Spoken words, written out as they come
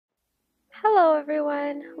Hello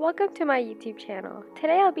everyone, welcome to my YouTube channel.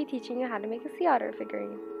 Today I'll be teaching you how to make a sea otter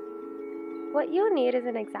figurine. What you'll need is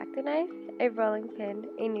an X-Acto knife, a rolling pin,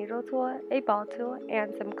 a needle tool, a ball tool,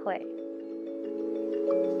 and some clay.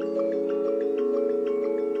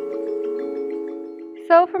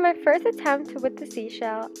 So for my first attempt with the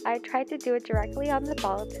seashell, I tried to do it directly on the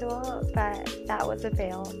ball tool, but that was a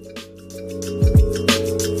fail.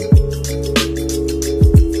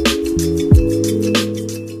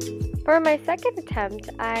 For my second attempt,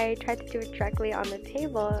 I tried to do it directly on the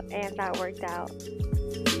table, and that worked out.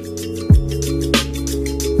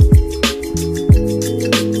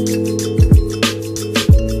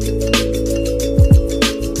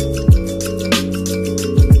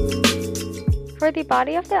 For the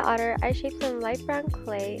body of the otter, I shaped some light brown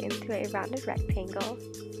clay into a rounded rectangle.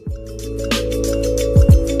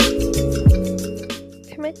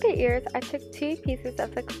 To make the ears, I took 2 pieces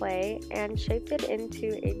of the clay and shaped it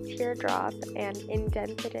into a teardrop and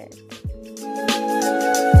indented it.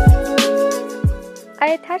 I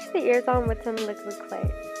attached the ears on with some liquid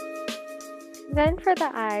clay. Then for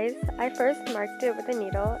the eyes, I first marked it with a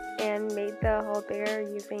needle and made the hole bigger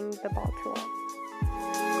using the ball tool.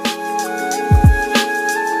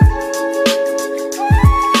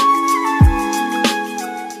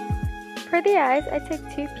 For the eyes, I took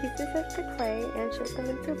 2 pieces of the clay and shaped them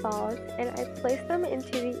into balls, and I placed them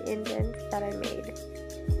into the indents that I made.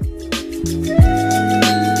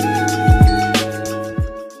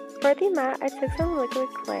 For the mat, I took some liquid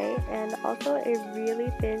clay and also a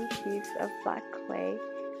really thin piece of black clay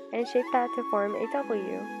and shaped that to form a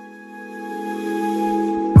W.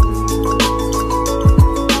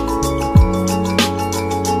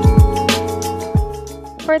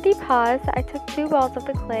 For the paws, I took 2 balls of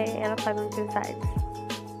the clay and applied them to the sides.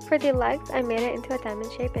 For the legs, I made it into a diamond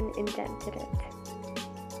shape and indented it.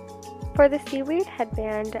 For the seaweed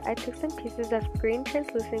headband, I took some pieces of green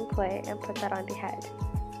translucent clay and put that on the head.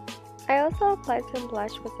 I also applied some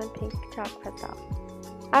blush with some pink chalk pastel.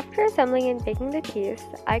 After assembling and baking the piece,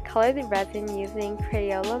 I colored the resin using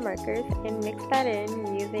Crayola markers and mixed that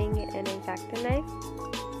in using an X-Acto knife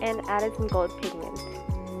and added some gold pigment.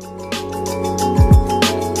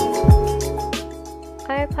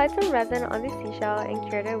 I applied some resin on the seashell and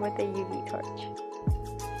cured it with a UV torch.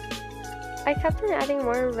 I kept on adding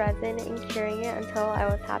more resin and curing it until I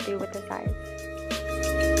was happy with the size.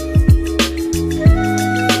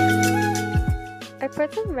 I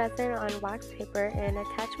put some resin on wax paper and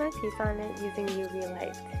attached my piece on it using UV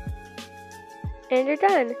light. And you're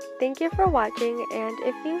done! Thank you for watching, and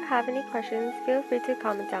if you have any questions, feel free to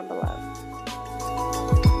comment down below.